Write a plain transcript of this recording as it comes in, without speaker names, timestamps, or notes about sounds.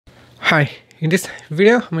Hi, in this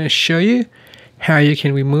video I'm going to show you how you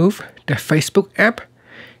can remove the Facebook app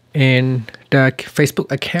and the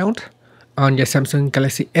Facebook account on your Samsung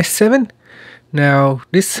Galaxy S7. Now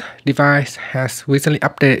this device has recently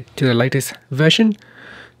updated to the latest version,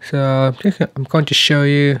 so I'm going to show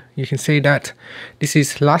you. You can see that this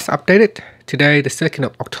is last updated today, the 2nd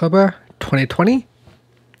of October 2020,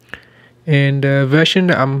 and the version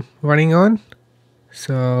that I'm running on,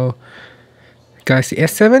 so Galaxy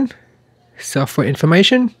S7, software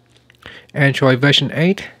information, Android version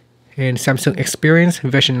 8, and Samsung Experience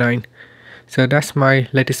version 9. So that's my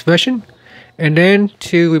latest version. And then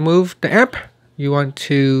to remove the app, I want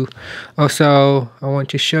to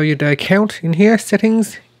show you the account in here,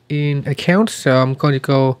 settings in account. So I'm going to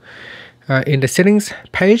go in the settings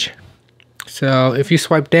page. So if you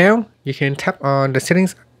swipe down, you can tap on the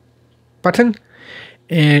settings button,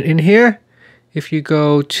 and in here, if you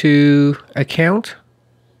go to account,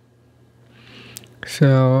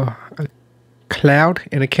 so cloud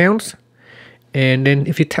and accounts, and then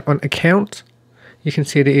if you tap on account, you can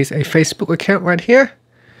see there is a Facebook account right here.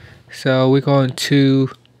 So we're going to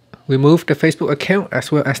remove the Facebook account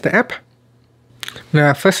as well as the app.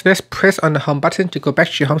 Now first, let's press on the home button to go back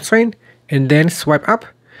to your home screen, and then swipe up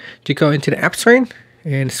to go into the app screen,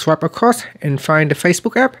 and swipe across and find the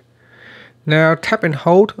Facebook app. Now tap and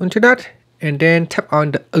hold onto that, and then tap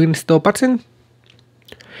on the uninstall button.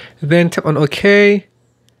 Then tap on OK,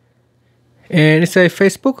 and it says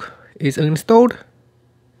Facebook is uninstalled.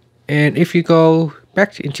 And if you go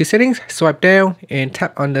back into settings, swipe down and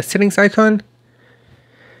tap on the settings icon.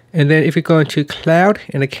 And then if you go into cloud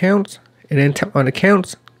and accounts, and then tap on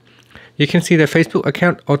accounts, you can see the Facebook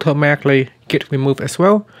account automatically get removed as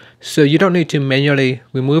well. So you don't need to manually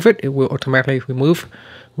remove it. It will automatically remove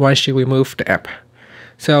once you remove the app.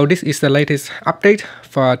 So this is the latest update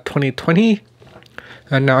for 2020.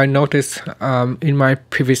 And now I noticed in my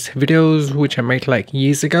previous videos, which I made like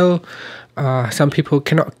years ago, some people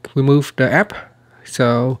cannot remove the app.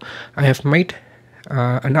 So I have made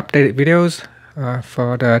an updated videos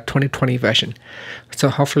for the 2020 version. So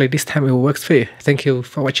hopefully this time it works for you. Thank you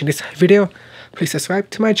for watching this video. Please subscribe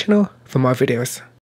to my channel for more videos.